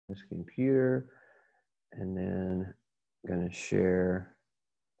this computer, and then I'm going to share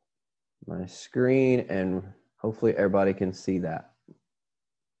my screen, and hopefully everybody can see that.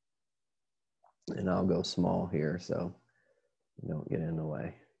 And I'll go small here so you don't get in the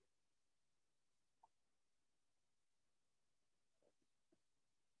way.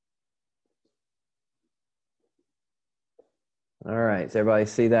 All right, does everybody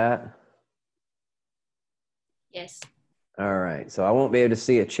see that? Yes. All right, so I won't be able to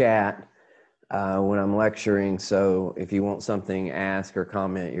see a chat when I'm lecturing, so if you want something ask or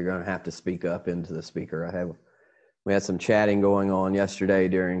comment, you're going to have to speak up into the speaker. We had some chatting going on yesterday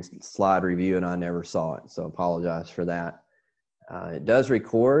during slide review, and I never saw it, so apologize for that. It does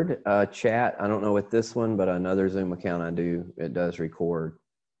record chat. I don't know with this one, but another Zoom account I do, it does record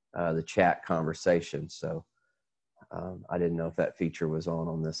the chat conversation, so I didn't know if that feature was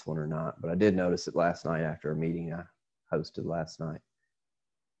on this one or not, but I did notice it last night after a meeting I hosted last night.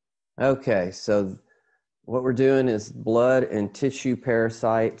 Okay, so what we're doing is blood and tissue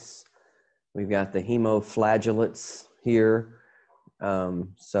parasites. We've got the hemoflagellates here.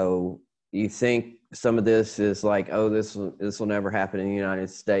 So you think some of this is like, oh, this will never happen in the United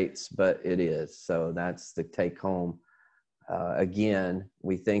States, but it is. So that's the take home. Again,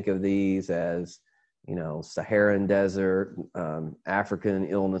 we think of these as, you know, Saharan desert, African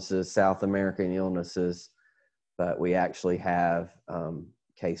illnesses, South American illnesses, but we actually have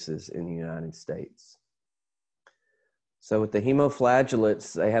cases in the United States. So with the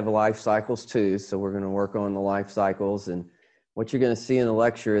hemoflagellates, they have life cycles too. So we're going to work on the life cycles. And what you're going to see in the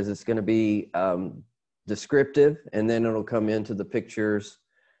lecture is it's going to be descriptive, and then it'll come into the pictures,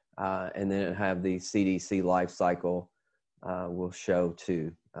 and then it'll have the CDC life cycle we'll show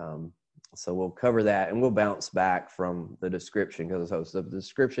too. So we'll cover that, and we'll bounce back from the description, because the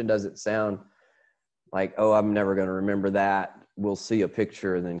description doesn't sound like, oh, I'm never going to remember that. We'll see a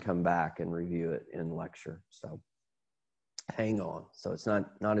picture and then come back and review it in lecture. So hang on. So it's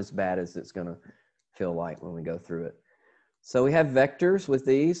not as bad as it's going to feel like when we go through it. So we have vectors with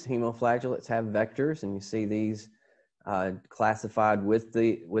these. Hemoflagellates have vectors, and you see these classified with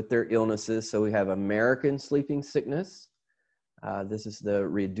their illnesses. So we have American sleeping sickness. This is the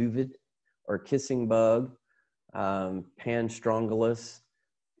reduvid or kissing bug, Panstrongylus,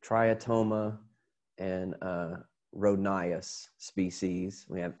 Triatoma, and Rhodnius species.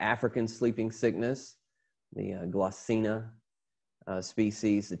 We have African sleeping sickness, the Glossina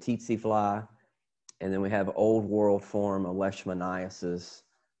species, the tsetse fly, and then we have old world form of leishmaniasis,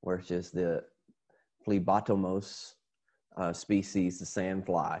 which is the Phlebotomos species, the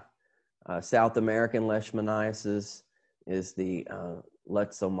sandfly. South American leishmaniasis is the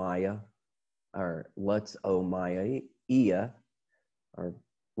Letzomyia, or Letzomyia, or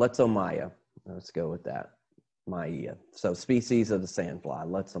Letzomyia. Let's go with that. Myia. So species of the sandfly,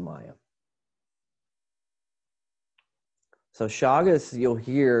 Letzomyia. So Chagas, you'll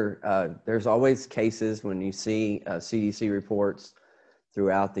hear, there's always cases when you see CDC reports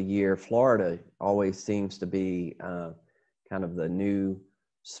throughout the year. Florida always seems to be kind of the new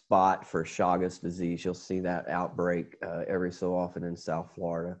spot for Chagas disease. You'll see that outbreak every so often in South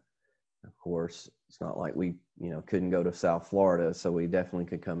Florida. Of course, it's not like we couldn't go to South Florida, so we definitely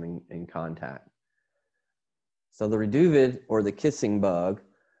could come in contact. So the reduvid, or the kissing bug,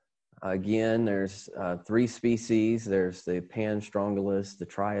 again, there's 3 species. There's the Panstrongylus, the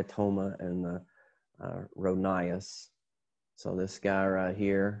Triatoma, and the Rhodnius. So this guy right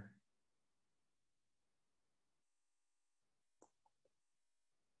here.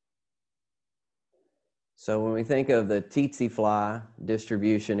 So when we think of the tsetse fly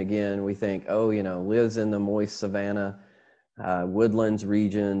distribution, again, we think, oh, lives in the moist savanna, woodlands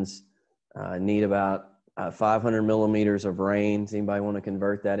regions, need about 500 millimeters of rain. Does anybody want to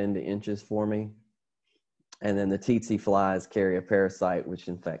convert that into inches for me? And then the tsetse flies carry a parasite which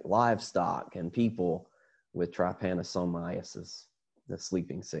infect livestock and people with trypanosomiasis, the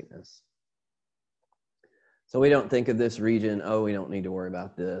sleeping sickness. So we don't think of this region, oh, we don't need to worry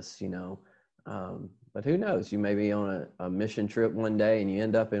about this, but who knows? You may be on a mission trip one day and you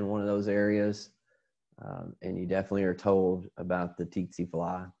end up in one of those areas, and you definitely are told about the tsetse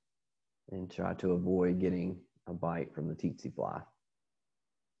fly, and try to avoid getting a bite from the tsetse fly.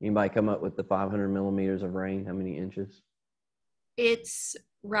 Anybody come up with the 500 millimeters of rain? How many inches? It's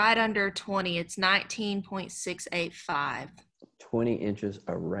right under 20. It's 19.685. 20 inches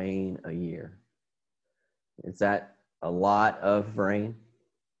of rain a year. Is that a lot of rain?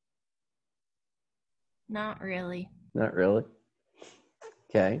 Not really. Not really.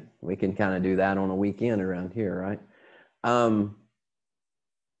 Okay, we can kind of do that on a weekend around here, right?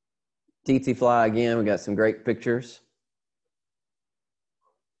 Tsetse fly, again, we got some great pictures.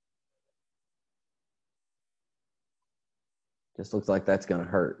 Just looks like that's going to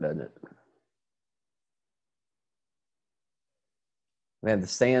hurt, doesn't it? We have the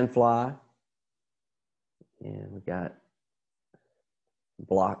sandfly, and we got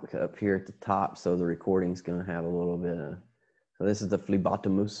block up here at the top, so the recording's going to have a little bit of. So this is the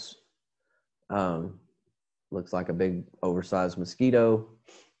phlebotomus. Looks like a big oversized mosquito.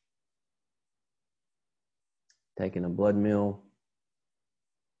 Taking a blood meal.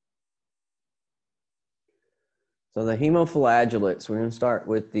 So the hemoflagellates, we're going to start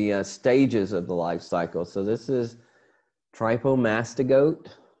with the stages of the life cycle. So this is trypomastigote.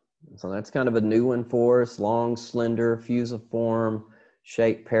 So that's kind of a new one for us. Long, slender, fusiform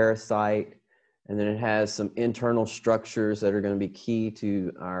shaped parasite. And then it has some internal structures that are going to be key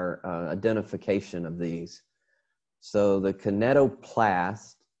to our identification of these. So the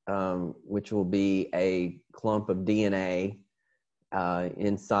kinetoplast, which will be a clump of DNA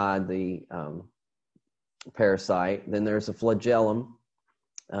inside the parasite. Then there's a flagellum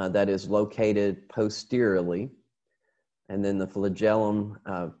that is located posteriorly. And then the flagellum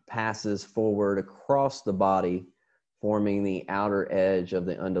passes forward across the body, forming the outer edge of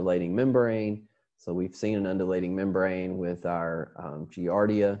the undulating membrane. So we've seen an undulating membrane with our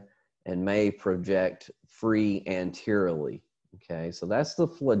Giardia and may project free anteriorly. Okay, so that's the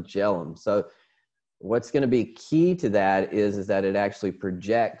flagellum. So what's going to be key to that is that it actually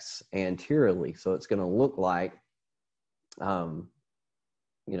projects anteriorly. So it's going to look like,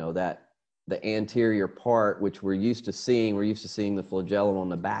 that the anterior part, which we're used to seeing the flagellum on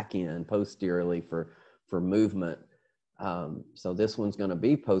the back end posteriorly for movement. So this one's going to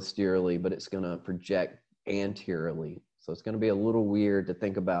be posteriorly, but it's going to project anteriorly. So it's going to be a little weird to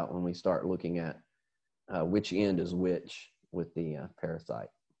think about when we start looking at which end is which with the parasite.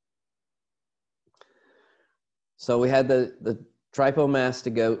 So we had the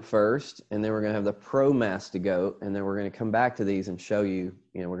trypomastigote first, and then we're going to have the promastigote, and then we're going to come back to these and show you,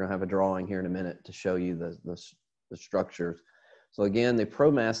 we're going to have a drawing here in a minute to show you the structures. So again, the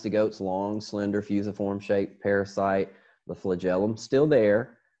promastigote's long, slender, fusiform shaped parasite. The flagellum still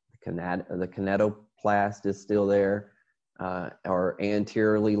there. The kinetoplast is still there, or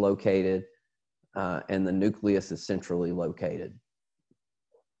anteriorly located, and the nucleus is centrally located.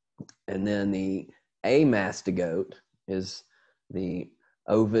 And then the amastigote is the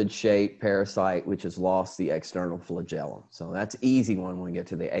ovid-shaped parasite, which has lost the external flagellum. So that's easy one when we get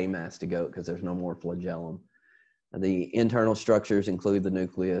to the amastigote because there's no more flagellum. The internal structures include the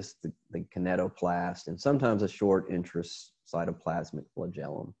nucleus, the kinetoplast, and sometimes a short intracytoplasmic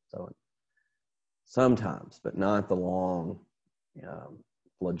flagellum. So sometimes, but not the long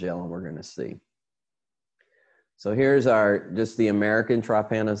flagellum we're going to see. So here's just the American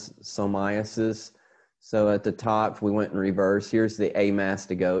Trypanosomiasis. So at the top, we went in reverse. Here's the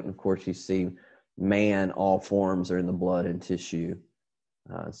amastigote. And of course, you see all forms are in the blood and tissue.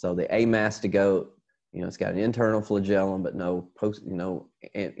 So the amastigote, it's got an internal flagellum, but no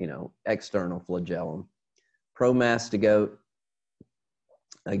external flagellum. Promastigote,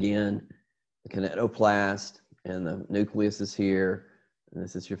 again, the kinetoplast, and the nucleus is here, and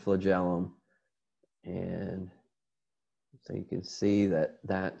this is your flagellum. And so you can see that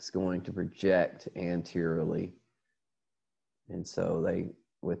that's going to project anteriorly. And so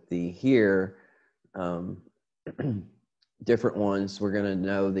with the here, different ones, we're going to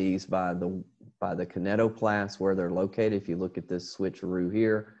know these by the kinetoplast, where they're located. If you look at this switcheroo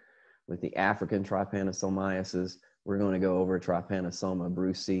here with the African trypanosomiasis, we're going to go over Trypanosoma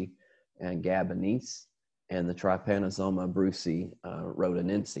brucei and gabonese, and the Trypanosoma brucei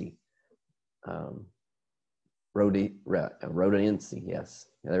rhodonense. Rhodonense, yes.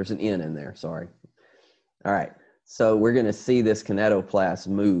 There's an N in there, sorry. All right, so we're going to see this kinetoplast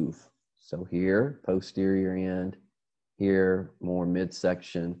move. So here, posterior end, here, more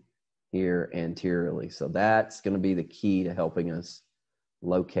midsection, here, anteriorly. So that's going to be the key to helping us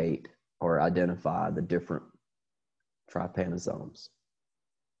locate or identify the different trypanosomes.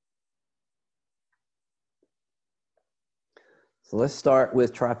 So let's start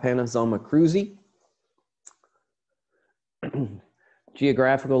with Trypanosoma cruzi.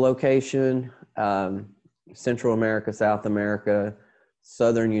 Geographical location, Central America, South America,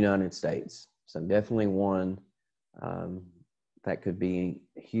 Southern United States. So definitely one that could be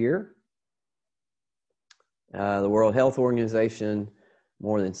here. The World Health Organization,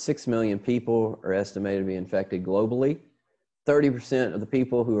 more than 6 million people are estimated to be infected globally. 30% of the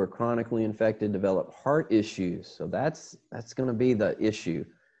people who are chronically infected develop heart issues. So that's going to be the issue.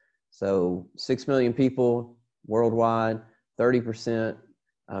 So 6 million people worldwide, 30%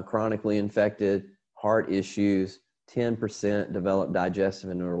 chronically infected, heart issues, 10% develop digestive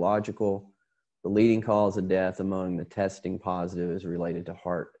and neurological The leading cause of death among the testing positive is related to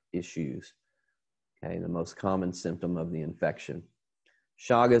heart issues. Okay, the most common symptom of the infection.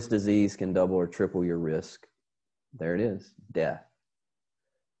 Chagas disease can double or triple your risk. There it is, death.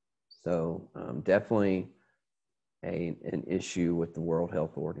 So definitely an issue with the World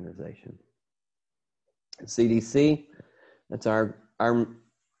Health Organization. CDC, that's our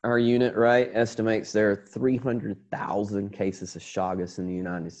unit, right? Estimates there are 300,000 cases of Chagas in the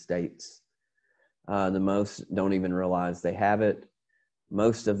United States. The most don't even realize they have it.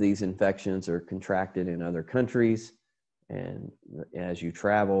 Most of these infections are contracted in other countries, and as you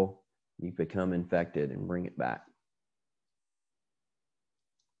travel, you become infected and bring it back.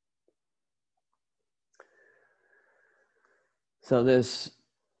 So this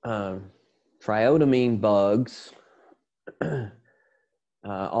triotamine bugs,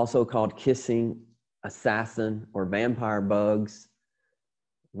 also called kissing assassin or vampire bugs,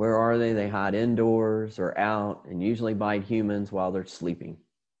 where are they? They hide indoors or out and usually bite humans while they're sleeping.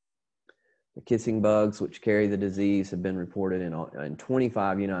 The kissing bugs, which carry the disease, have been reported in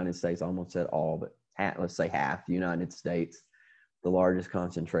 25 United States, almost at all, but let's say half the United States, the largest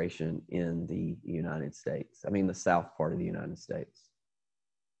concentration in the United States. I mean, the south part of the United States.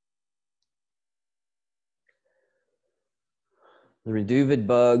 The reduvid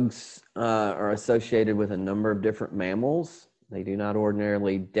bugs are associated with a number of different mammals. They do not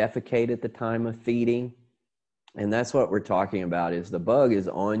ordinarily defecate at the time of feeding. And that's what we're talking about, is the bug is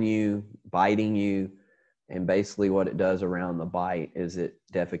on you, biting you, and basically what it does around the bite is it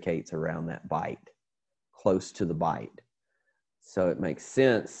defecates around that bite, close to the bite. So it makes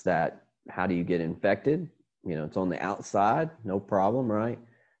sense that how do you get infected? You know, it's on the outside, no problem, right?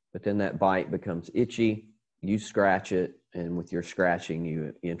 But then that bite becomes itchy, you scratch it, and with your scratching,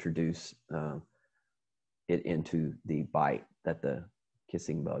 you introduce it into the bite that the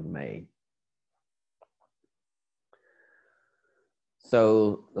kissing bug made.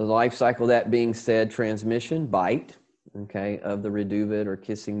 So the life cycle, that being said, transmission, bite, okay, of the reduvid or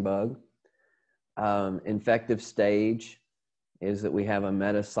kissing bug. Infective stage is that we have a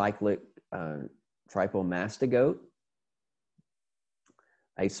metacyclic trypomastogote,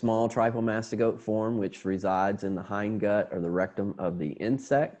 a small trypomastogote form which resides in the hindgut or the rectum of the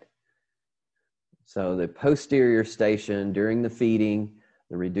insect. So the posterior station, during the feeding,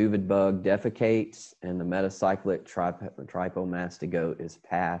 the reduvid bug defecates and the metacyclic trypomastogote is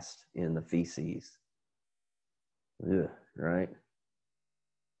passed in the feces. Ugh, right?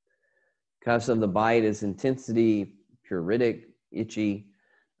 Cause of the bite is intensity, pruritic, itchy.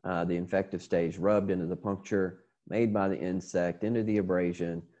 The infective stage rubbed into the puncture made by the insect into the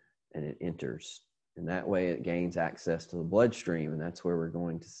abrasion, and it enters. And that way it gains access to the bloodstream, and that's where we're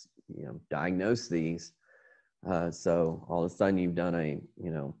going to, you know, diagnose these. So all of a sudden you've done a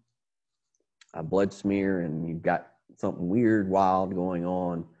blood smear and you've got something weird, wild going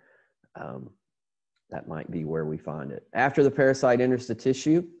on. That might be where we find it. After the parasite enters the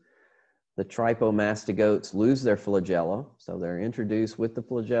tissue, the trypomastogotes lose their flagella. So they're introduced with the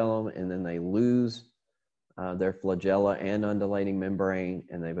flagellum, and then they lose their flagella and undulating membrane,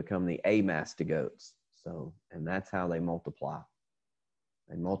 and they become the amastogotes. So, and that's how they multiply.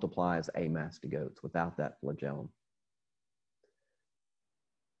 They multiply as amastogotes without that flagellum.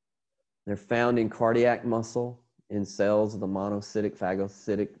 They're found in cardiac muscle, in cells of the monocytic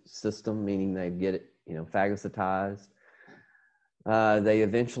phagocytic system, meaning they get it, you know, phagocytized. They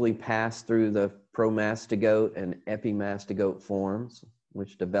eventually pass through the promastogote and epimastogote forms,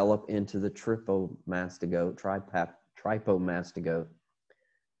 which develop into the trypomastogote,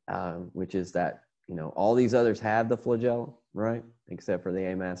 which is that, you know, all these others have the flagella, right? Except for the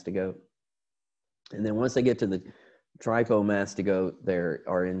amastogote. And then once they get to the trypomastogote, they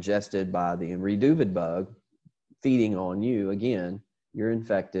are ingested by the reduvid bug, feeding on you. Again, you're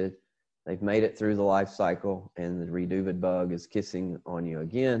infected. They've made it through the life cycle, and the reduvid bug is kissing on you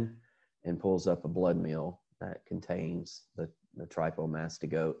again and pulls up a blood meal that contains the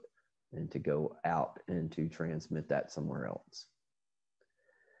trypomastogote, and to go out and to transmit that somewhere else.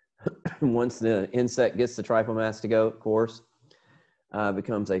 Once the insect gets the trypomastogote, of course,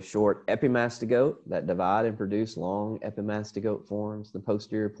 becomes a short epimastogote that divide and produce long epimastogote forms, the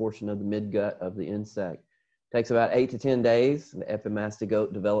posterior portion of the midgut of the insect. Takes about 8 to 10 days. The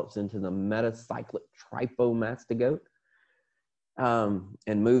epimastogote develops into the metacyclic trypomastogote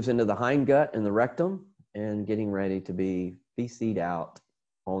and moves into the hindgut and the rectum, and getting ready to be feces out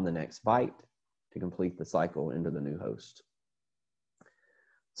on the next bite to complete the cycle into the new host.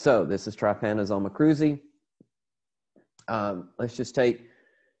 So this is Trypanosoma cruzi. Let's just take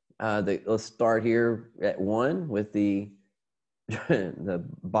let's start here at 1 with the the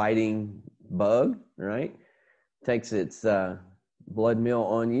biting bug, right? Takes its blood meal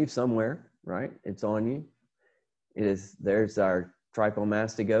on you somewhere, right? It's on you. There's our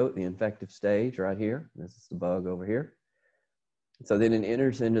trypomastigote, the infective stage right here. This is the bug over here. So then it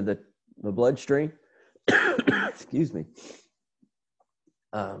enters into the bloodstream. Excuse me.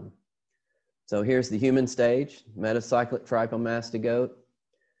 So here's the human stage, metacyclic trypomastigote.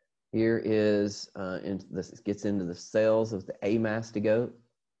 Here is, this gets into the cells of the amastigote,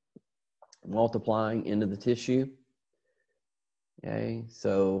 multiplying into the tissue. Okay,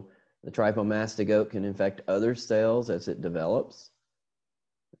 so the trypomastigote can infect other cells as it develops,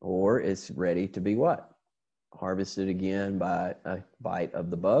 or it's ready to be what? Harvested again by a bite of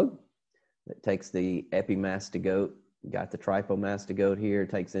the bug that takes the epimastigote, got the trypomastigote here,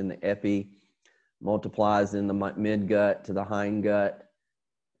 takes in the epi, multiplies in the midgut to the hindgut,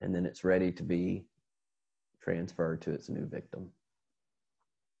 and then it's ready to be transferred to its new victim.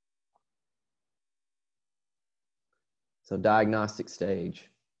 So diagnostic stage,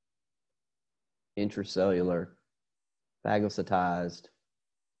 intracellular, phagocytized,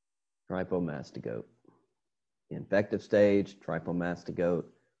 trypomastigote. Infective stage, trypomastigote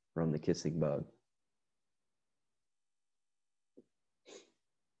from the kissing bug.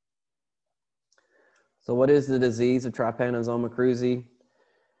 So what is the disease of Trypanosoma cruzi?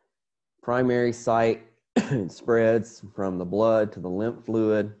 Primary site, it spreads from the blood to the lymph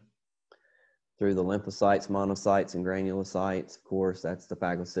fluid, through the lymphocytes, monocytes, and granulocytes. Of course, that's the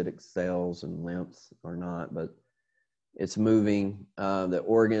phagocytic cells, and lymphs are not, but it's moving the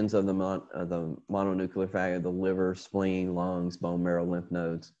organs of the mononuclear phage, the liver, spleen, lungs, bone marrow, lymph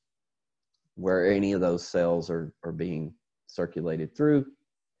nodes, where any of those cells are being circulated through.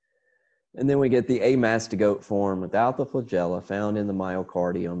 And then we get the amastigote form without the flagella, found in the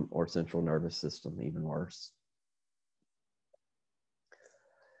myocardium or central nervous system, even worse.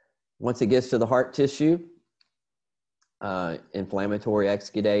 Once it gets to the heart tissue, inflammatory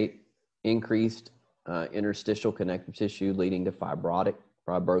exudate, increased interstitial connective tissue leading to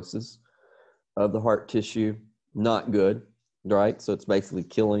fibrosis of the heart tissue. Not good, right? So it's basically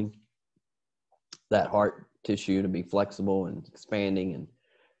killing that heart tissue to be flexible and expanding and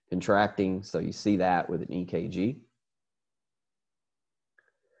contracting. So you see that with an EKG.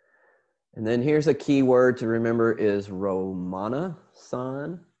 And then here's a key word to remember is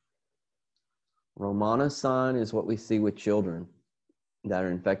Romaносан. Romaноsan is what we see with children that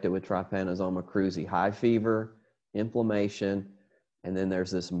are infected with Trypanosoma cruzi. High fever, inflammation, and then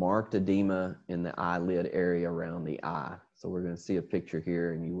there's this marked edema in the eyelid area around the eye. So we're going to see a picture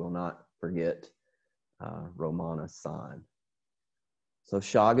here, and you will not forget Romaноsan. So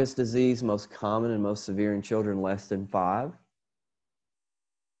Chagas disease, most common and most severe in children less than 5.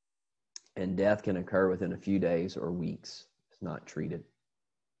 And death can occur within a few days or weeks if it's not treated.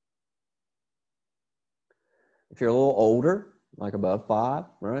 If you're a little older, like above 5,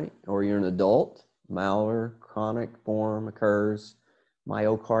 right? Or you're an adult, malware, chronic form occurs,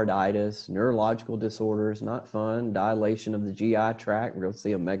 myocarditis, neurological disorders, not fun, dilation of the GI tract. We're going to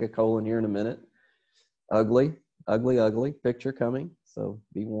see a megacolon here in a minute. Ugly, ugly, ugly picture coming. So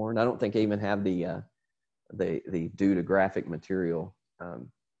be warned. I don't think I even have the due to graphic material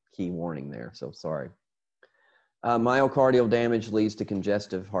key warning there. So sorry. Myocardial damage leads to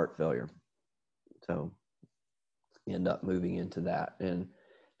congestive heart failure. So end up moving into that. And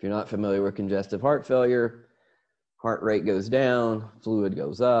if you're not familiar with congestive heart failure, heart rate goes down, fluid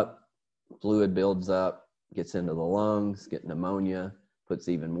goes up, fluid builds up, gets into the lungs, get pneumonia, puts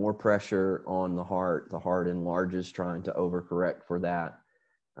even more pressure on the heart. The heart enlarges, trying to overcorrect for that.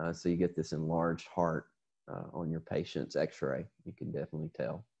 So you get this enlarged heart on your patient's x-ray. You can definitely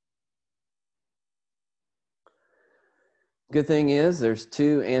tell. Good thing is there's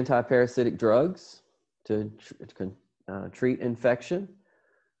 2 antiparasitic drugs to treat infection.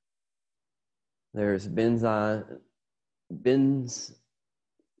 There's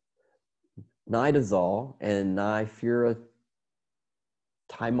benzonidazole and nifurtimox,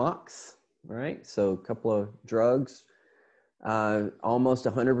 right? So a couple of drugs, almost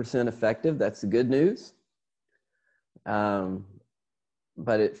 100% effective. That's the good news.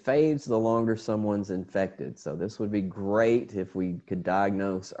 But it fades the longer someone's infected. So this would be great if we could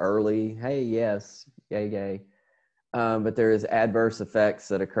diagnose early. Hey, yes, yay, yay. But there is adverse effects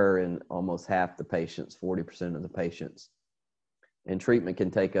that occur in almost half the patients, 40% of the patients. And treatment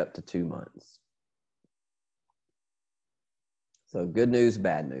can take up to 2 months. So good news,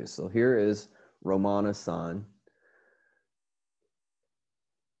 bad news. So here is Romaносан.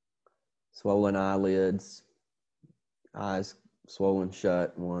 Swollen eyelids, eyes swollen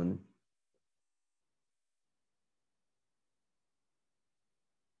shut, 1.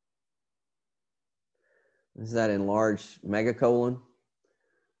 Is that enlarged megacolon?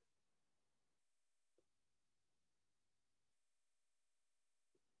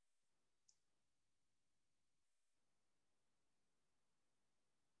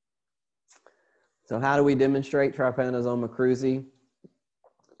 So how do we demonstrate Trypanosoma cruzi?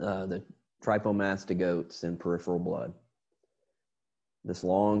 The trypomastigotes in peripheral blood. This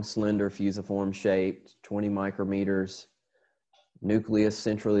long, slender, fusiform shaped, 20 micrometers, nucleus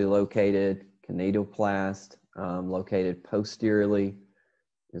centrally located, kinetoplast located posteriorly,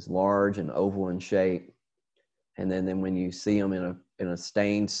 is large and oval in shape. And then when you see them in a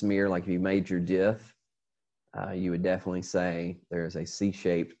stained smear, like if you made your diff, you would definitely say there's a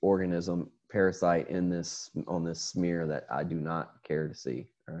C-shaped organism parasite on this smear that I do not care to see.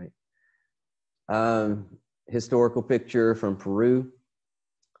 All right. Historical picture from Peru,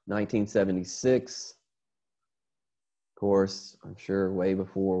 1976. Of course, I'm sure way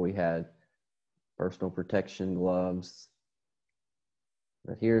before we had personal protection gloves.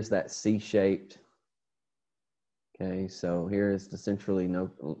 But here's that C-shaped. Okay, so here's the centrally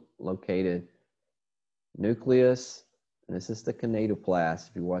located nucleus. And this is the kinetoplast,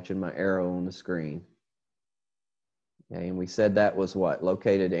 if you're watching my arrow on the screen. Okay, and we said that was what?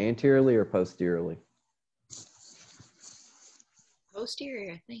 Located anteriorly or posteriorly?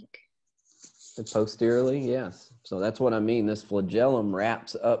 Posterior, I think. Posteriorly, yes. So that's what I mean. This flagellum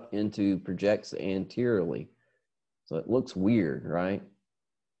wraps up projects anteriorly. So it looks weird, right?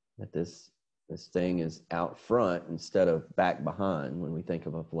 That this thing is out front instead of back behind when we think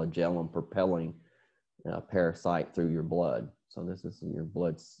of a flagellum propelling parasite through your blood. So this is your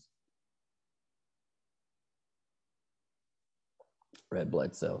blood's red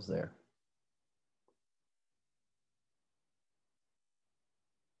blood cells there.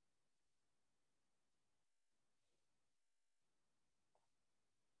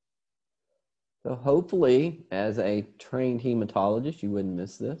 So hopefully, as a trained hematologist, you wouldn't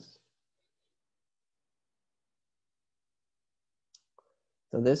miss this.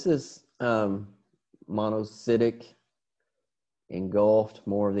 So this is monocytic, engulfed,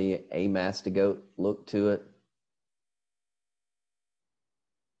 more of the amastigote look to it.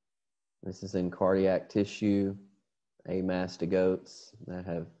 This is in cardiac tissue, amastigotes that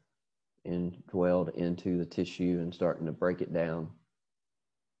have indwelled into the tissue and starting to break it down.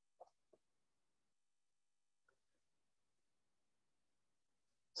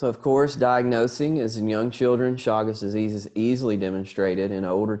 So of course, diagnosing is in young children, Chagas disease is easily demonstrated. In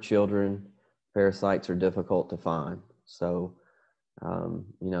older children, parasites are difficult to find. So,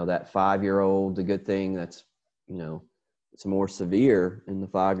 that 5-year-old, the good thing that's, it's more severe in the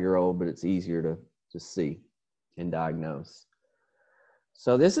 5-year-old, but it's easier to see and diagnose.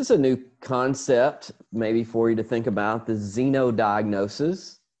 So this is a new concept maybe for you to think about, the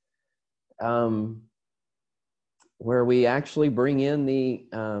xenodiagnosis. Where we actually bring in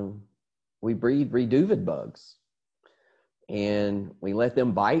we breed reduvid bugs and we let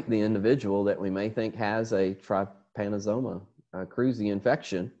them bite the individual that we may think has a Trypanosoma cruzi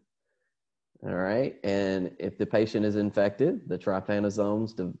infection. All right. And if the patient is infected, the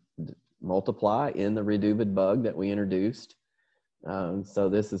trypanosomes multiply in the reduvid bug that we introduced. So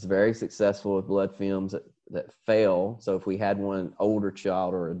this is very successful with blood films that fail. So if we had one older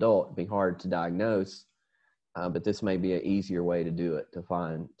child or adult, it'd be hard to diagnose. But this may be an easier way to do it, to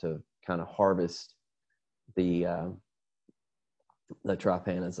kind of harvest the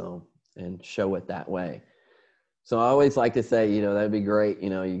trypanosome and show it that way. So I always like to say, that'd be great.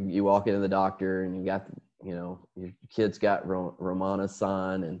 You walk into the doctor and you got, your kid's got Romane's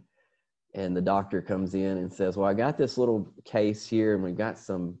sign and the doctor comes in and says, well, I got this little case here and we've got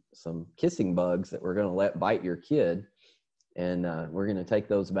some kissing bugs that we're going to let bite your kid. And we're going to take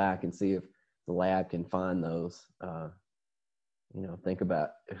those back and see if the lab can find those. Think about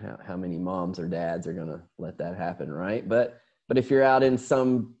how many moms or dads are going to let that happen, right? But if you're out in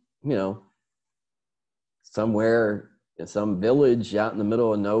some, somewhere, some village out in the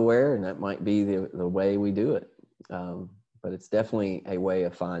middle of nowhere, and that might be the way we do it. But it's definitely a way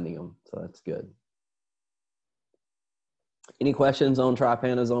of finding them, so that's good. Any questions on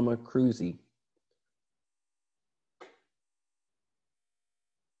Trypanosoma cruzi?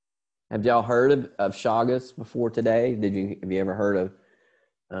 Have y'all heard of Chagas before today? Have you ever heard of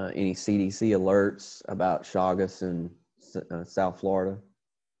any CDC alerts about Chagas in South Florida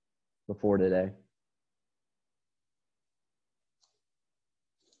before today?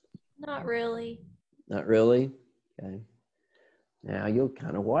 Not really. Not really? Okay. Now you'll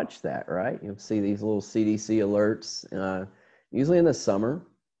kind of watch that, right? You'll see these little CDC alerts, usually in the summer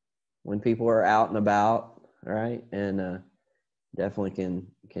when people are out and about, right? And definitely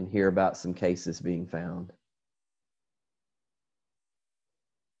can hear about some cases being found.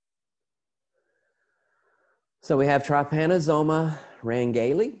 So we have Trypanosoma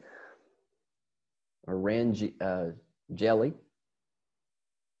rangelii, or jelly.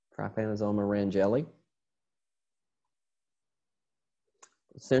 Trypanosoma rangelii.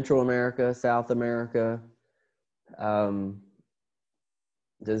 Central America, South America.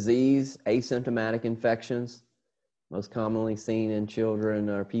 Disease, asymptomatic infections, most commonly seen in children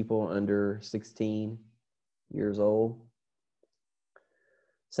or people under 16 years old.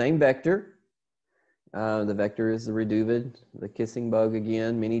 Same vector. The vector is the reduvid, the kissing bug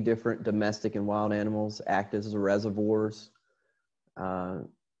again. Many different domestic and wild animals act as reservoirs. And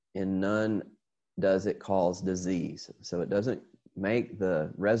none does it cause disease. So it doesn't make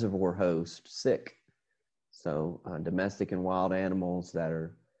the reservoir host sick. So domestic and wild animals that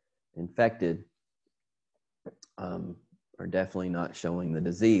are infected are definitely not showing the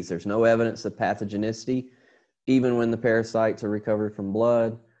disease. There's no evidence of pathogenicity, even when the parasites are recovered from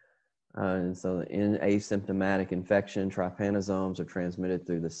blood. And so in asymptomatic infection, trypanosomes are transmitted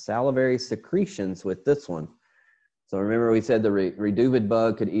through the salivary secretions with this one. So remember we said the reduvid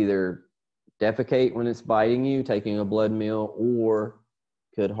bug could either defecate when it's biting you, taking a blood meal, or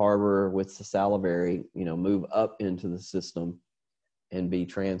could harbor with the salivary, move up into the system and be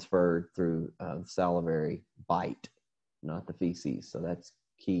transferred through salivary bite, not the feces. So that's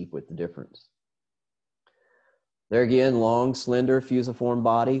key with the difference. There again, long, slender, fusiform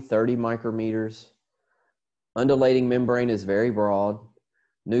body, 30 micrometers. Undulating membrane is very broad.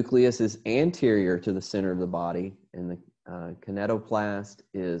 Nucleus is anterior to the center of the body, and the kinetoplast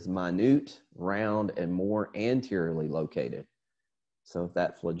is minute, round, and more anteriorly located. So if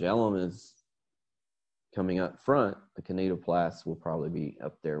that flagellum is coming up front, the kinetoplast will probably be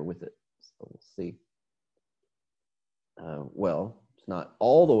up there with it. So we'll see. Well, it's not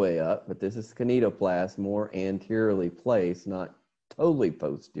all the way up, but this is kinetoplast, more anteriorly placed, not totally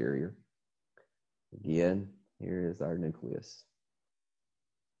posterior. Again, here is our nucleus.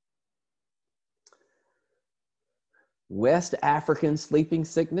 West African sleeping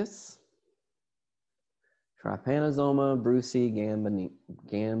sickness. Trypanosoma brucei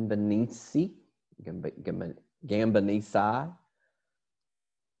gambinesi.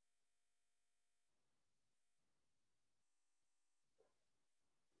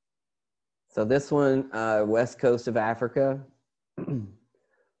 So this one, west coast of Africa.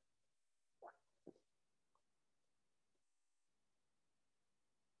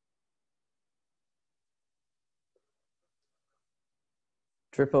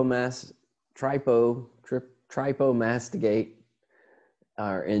 Trypomastigate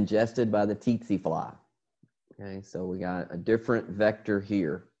are ingested by the tsetse fly. Okay, so we got a different vector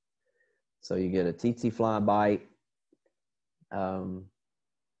here. So you get a tsetse fly bite.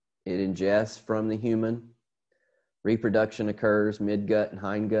 It ingests from the human. Reproduction occurs midgut and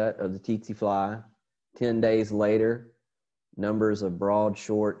hindgut of the tsetse fly. 10 days later, numbers of broad,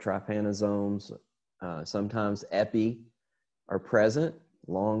 short trypanosomes, sometimes epi, are present.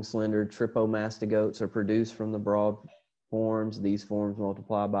 Long, slender trypomastigotes are produced from the broad forms. These forms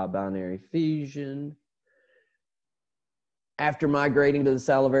multiply by binary fission. After migrating to the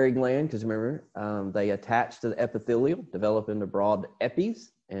salivary gland, because remember, they attach to the epithelial, develop into broad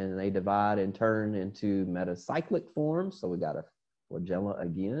epis, and they divide and turn into metacyclic forms. So we got a flagella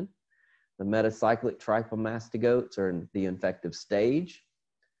again. The metacyclic trypomastigotes are in the infective stage.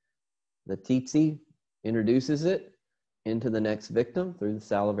 The tsetse introduces it into the next victim through the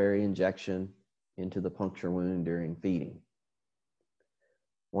salivary injection into the puncture wound during feeding.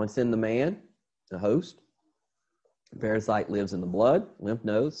 Once in the man, the host, the parasite lives in the blood, lymph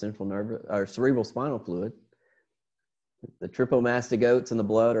nodes, central nervous, or cerebral spinal fluid. The trypomastigotes in the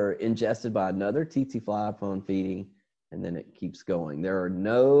blood are ingested by another tsetse fly upon feeding, and then it keeps going. There are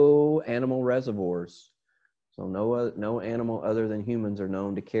no animal reservoirs, so no animal other than humans are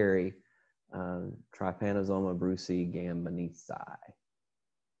known to carry Trypanosoma brucei gambinesi.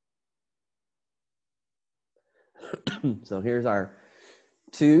 So here's our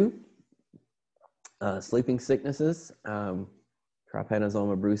two sleeping sicknesses,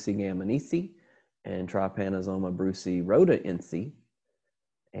 Trypanosoma brucei gambinesi and Trypanosoma brucei rhodoense.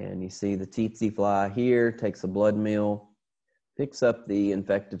 And you see the tsetse fly here takes a blood meal, picks up the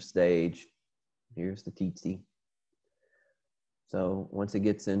infective stage. Here's the tsetse. So once it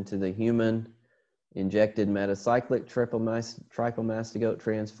gets into the human, injected metacyclic trypomastigote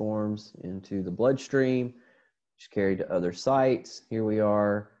transforms into the bloodstream, which is carried to other sites. Here we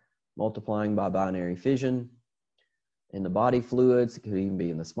are multiplying by binary fission in the body fluids. It could even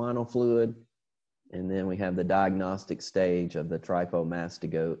be in the spinal fluid. And then we have the diagnostic stage of the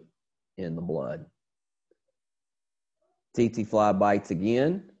trypomastigote in the blood. Tsetse fly bites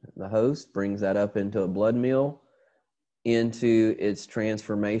again. The host brings that up into a blood meal, into its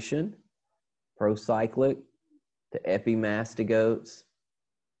transformation, procyclic to epimastigotes,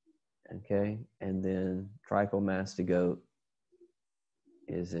 okay, and then trichomastigote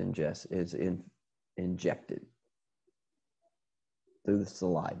is injected through the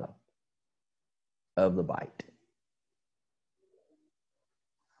saliva of the bite.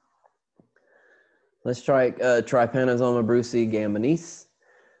 Let's try Trypanosoma brucei gambinis.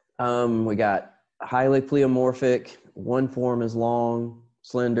 We got highly pleomorphic. One form is long,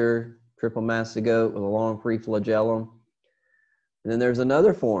 slender, triple mastigote with a long preflagellum. And then there's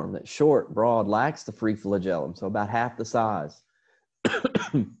another form that's short, broad, lacks the preflagellum, so about half the size.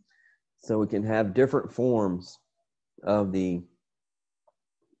 So we can have different forms of the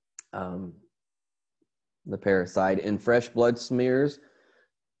parasite. In fresh blood smears,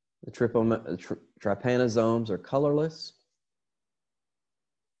 the trypanosomes are colorless.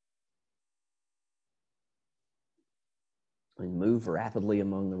 And move rapidly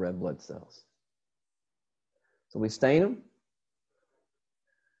among the red blood cells. So we stain them.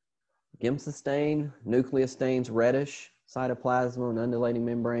 Giemsa stain, nucleus stains reddish, cytoplasma and undulating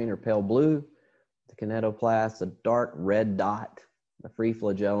membrane are pale blue. The kinetoplast, a dark red dot. The free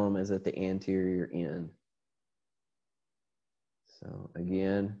flagellum is at the anterior end. So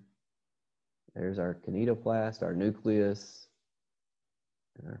again, there's our kinetoplast, our nucleus,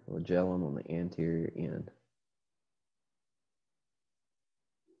 and our flagellum on the anterior end.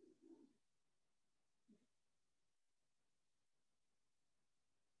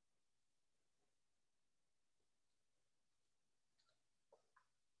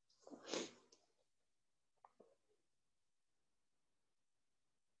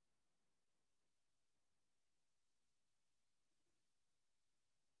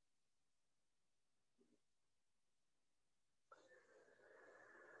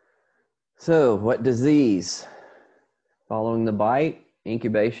 So, what disease? Following the bite,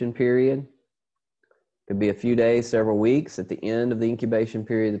 incubation period. Could be a few days, several weeks. At the end of the incubation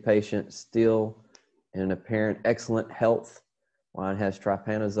period, the patient still in apparent excellent health while it has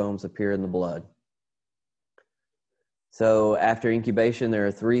trypanosomes appear in the blood. So after incubation, there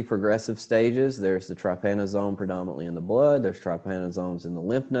are 3 progressive stages. There's the trypanosome predominantly in the blood, there's trypanosomes in the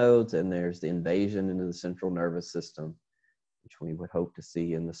lymph nodes, and there's the invasion into the central nervous system, which we would hope to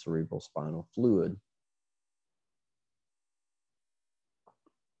see in the cerebral spinal fluid.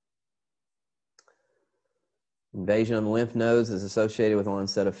 Invasion of the lymph nodes is associated with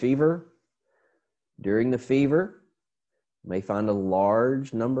onset of fever. During the fever, you may find a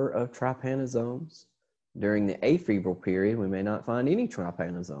large number of trypanosomes. During the afebrile period, we may not find any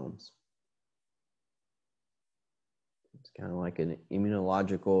trypanosomes. It's kind of like an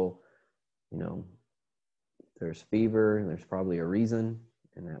immunological, there's fever, and there's probably a reason,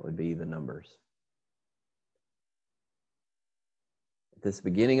 and that would be the numbers. At this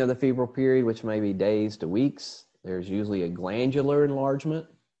beginning of the febrile period, which may be days to weeks, there's usually a glandular enlargement,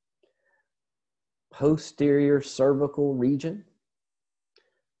 posterior cervical region.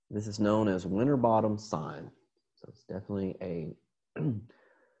 This is known as Winterbottom sign. So it's definitely a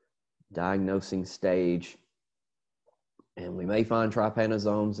diagnosing stage. And we may find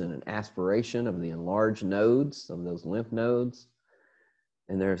trypanosomes in an aspiration of the enlarged nodes, of those lymph nodes.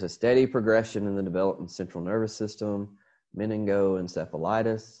 And there's a steady progression in the development central nervous system,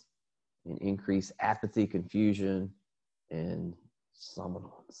 meningoencephalitis, and increased apathy, confusion, and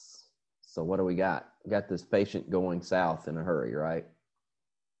somnolence. So what do we got? We got this patient going south in a hurry, right?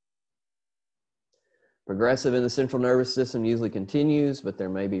 Progressive in the central nervous system usually continues, but there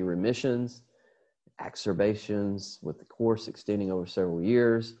may be remissions, exacerbations with the course extending over several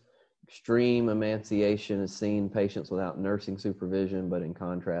years. Extreme emaciation is seen in patients without nursing supervision, but in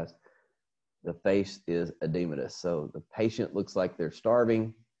contrast, the face is edematous. So the patient looks like they're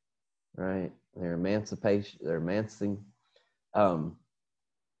starving, right? They're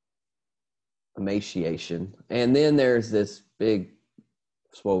emaciation. And then there's this big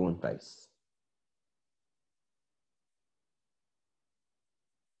swollen face.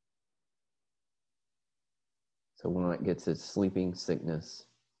 So when it gets its sleeping sickness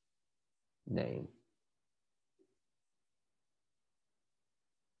name.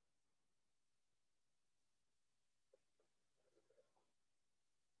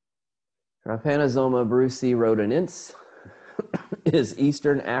 Trypanosoma brucei rhodonense is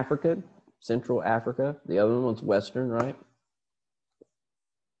Eastern Africa, Central Africa. The other one's Western, right?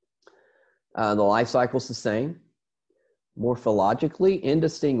 The life cycle's the same. Morphologically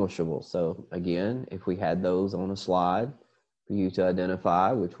indistinguishable. So again, if we had those on a slide for you to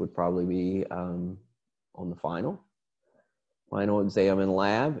identify, which would probably be on the final. Final exam in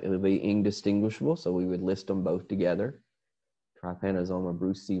lab, it would be indistinguishable, so we would list them both together. Trypanosoma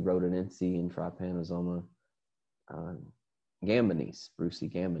brucei rhodonense and Trypanosoma gambinense, brucei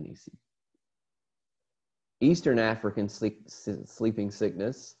gambinense. Eastern African sleeping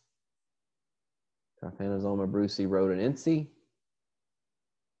sickness, Trypanosoma brucei rhodonense.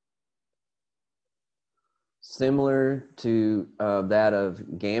 Similar to that of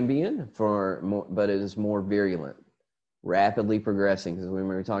Gambian, but it is more virulent, rapidly progressing. Because when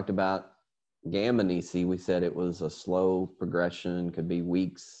we talked about Gambinense, we said it was a slow progression, could be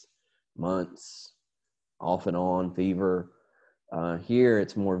weeks, months, off and on fever. Here,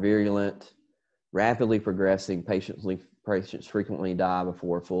 it's more virulent, rapidly progressing. Patients frequently die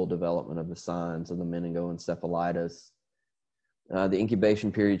before full development of the signs of the meningoencephalitis. The incubation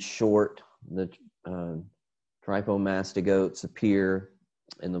period is short. The trypomastigotes appear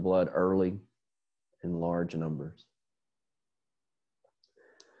in the blood early in large numbers.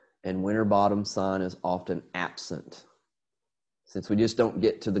 And winter bottom sign is often absent. Since we just don't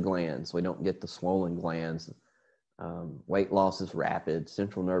get to the glands, we don't get the swollen glands. Weight loss is rapid,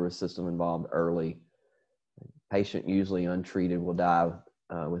 central nervous system involved early. Patient usually untreated will die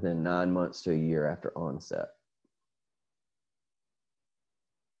within 9 months to a year after onset.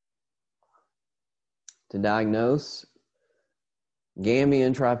 To diagnose,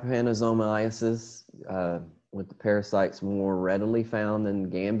 Gambian trypanosomiasis with the parasites more readily found than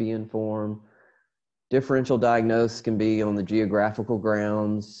Gambian form. Differential diagnosis can be on the geographical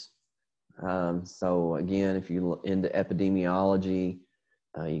grounds. So again, if you're into epidemiology,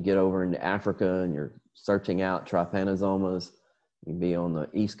 you get over into Africa and you're searching out trypanosomas, you can be on the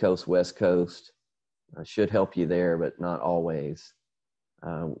East Coast, West Coast. Should help you there, but not always.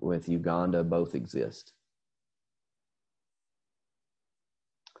 With Uganda, both exist.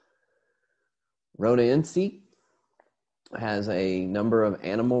 Rhodonense has a number of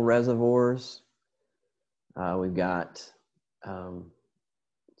animal reservoirs. We've got, I'm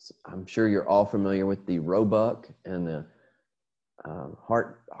sure you're all familiar with the roebuck and the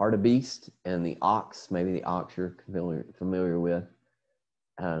hartebeest and the ox. Maybe the ox you're familiar with.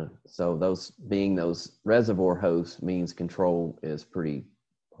 So those being those reservoir hosts means control is pretty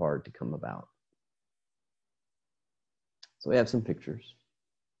hard to come about. So we have some pictures.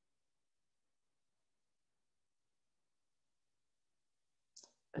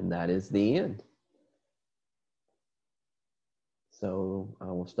 And that is the end. So I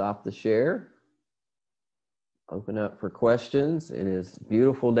will stop the share. Open up for questions. It is a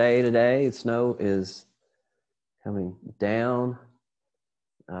beautiful day today. Snow is coming down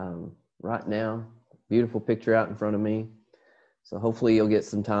right now. Beautiful picture out in front of me. So hopefully you'll get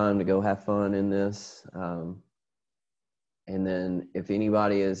some time to go have fun in this. And then if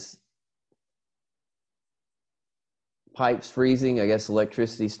anybody is pipes freezing, I guess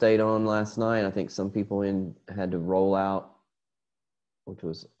electricity stayed on last night. I think some people had to roll out, which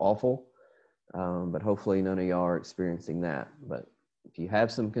was awful. But hopefully none of y'all are experiencing that. But if you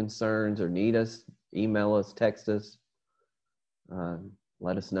have some concerns or need us, email us, text us,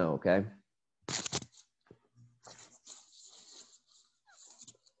 let us know, okay?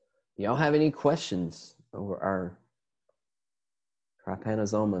 Y'all have any questions over our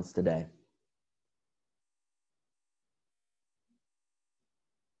trypanosomas today?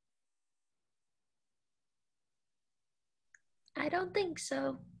 I don't think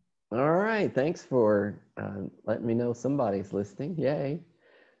so. All right. Thanks for letting me know somebody's listening. Yay.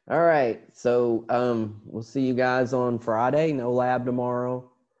 All right. So we'll see you guys on Friday. No lab tomorrow.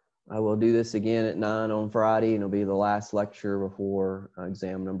 I will do this again at 9 on Friday, and it'll be the last lecture before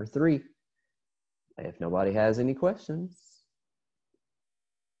exam number 3. If nobody has any questions.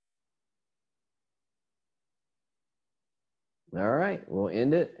 All right. We'll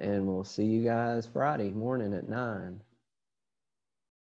end it, and we'll see you guys Friday morning at 9.